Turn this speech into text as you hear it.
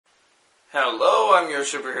Hello, I'm your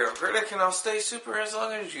superhero critic, and I'll stay super as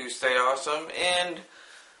long as you stay awesome. And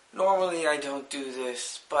normally I don't do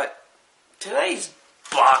this, but today's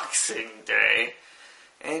Boxing Day.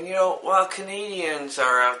 And while Canadians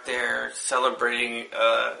are out there celebrating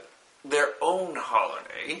their own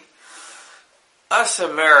holiday, us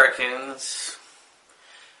Americans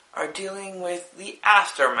are dealing with the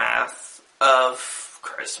aftermath of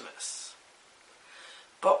Christmas.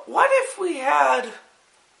 But what if we had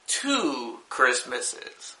 2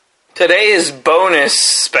 Christmases? Today's bonus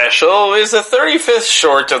special is the 35th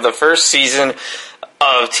short of the first season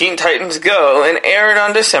of Teen Titans Go and aired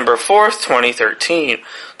on December 4th, 2013.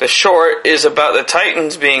 The short is about the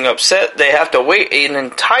Titans being upset they have to wait an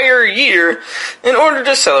entire year in order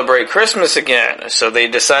to celebrate Christmas again, so they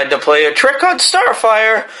decide to play a trick on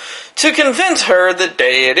Starfire to convince her the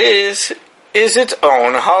day it is its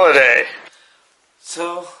own holiday.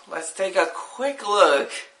 So, let's take a quick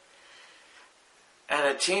look at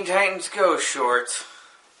a Teen Titans Go short,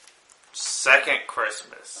 Second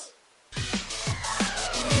Christmas.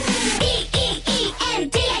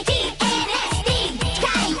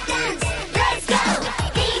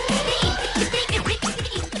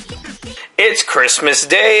 It's Christmas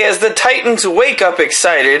Day as the Titans wake up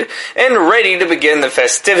excited and ready to begin the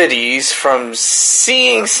festivities, from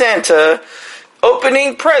seeing Santa,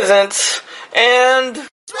 opening presents, and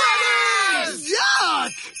Sweaters!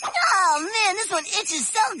 Yuck! Oh man, this one itches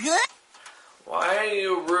so good. Why are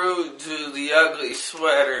you rude to the ugly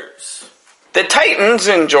sweaters? The Titans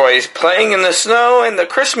enjoys playing in the snow and the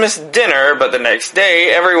Christmas dinner, but the next day,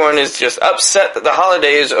 everyone is just upset that the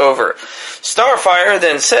holiday is over. Starfire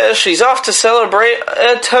then says she's off to celebrate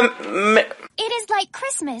It is like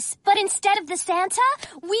Christmas, but instead of the Santa,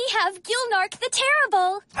 we have Gilnark the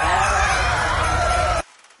Terrible.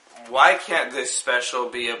 Why can't this special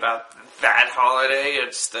be about that holiday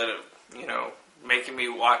instead of, making me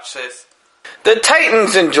watch this? The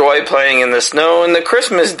Titans enjoy playing in the snow and the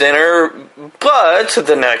Christmas dinner, but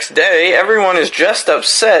the next day, everyone is just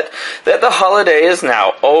upset that the holiday is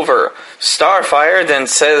now over. Starfire then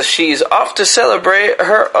says she's off to celebrate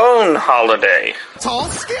her own holiday. Tall,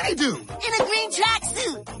 skinny dude. In a green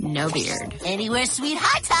tracksuit. No beard. And he wears sweet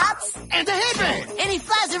high tops. And a headband. And he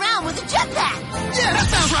flies around with a jetpack. Yeah, that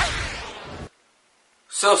sounds right.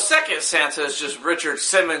 So Second Santa is just Richard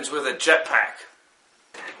Simmons with a jetpack.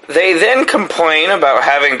 They then complain about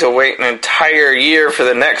having to wait an entire year for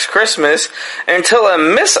the next Christmas until a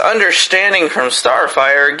misunderstanding from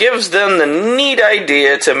Starfire gives them the neat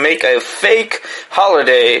idea to make a fake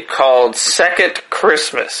holiday called Second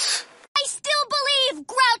Christmas. I still believe,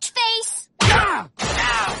 Grouch Face!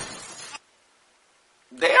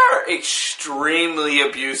 They are extremely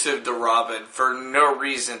abusive to Robin for no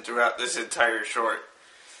reason throughout this entire short.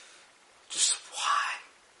 Just why?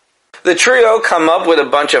 The trio come up with a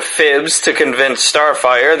bunch of fibs to convince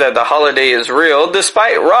Starfire that the holiday is real,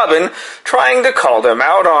 despite Robin trying to call them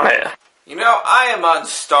out on it. I am on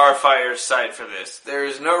Starfire's side for this. There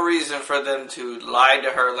is no reason for them to lie to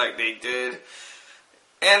her like they did.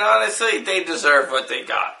 And honestly, they deserve what they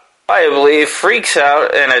got. I believe freaks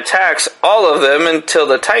out and attacks all of them until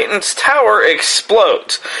the Titans' tower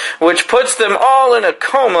explodes, which puts them all in a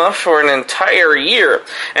coma for an entire year.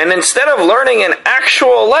 And instead of learning an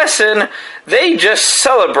actual lesson, they just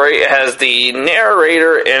celebrate as the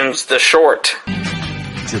narrator ends the short.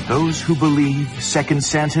 To those who believe Second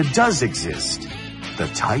Santa does exist, the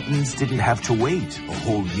Titans didn't have to wait a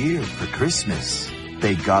whole year for Christmas.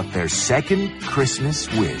 They got their second Christmas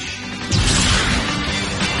wish.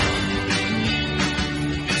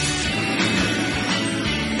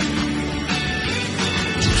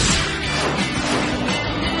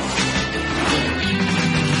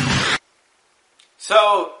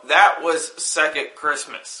 So, that was Second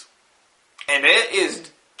Christmas. And it is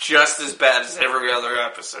just as bad as every other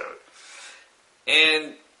episode.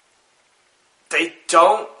 And they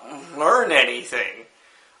don't learn anything.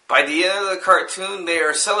 By the end of the cartoon, they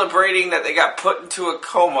are celebrating that they got put into a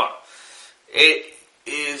coma. It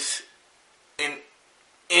is an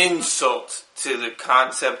insult to the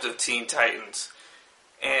concept of Teen Titans.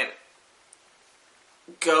 And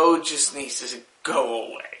Go just needs to go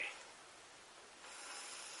away.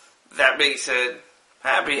 That being said,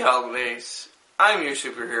 happy holidays. I'm your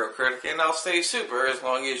superhero critic, and I'll stay super as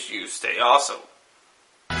long as you stay awesome.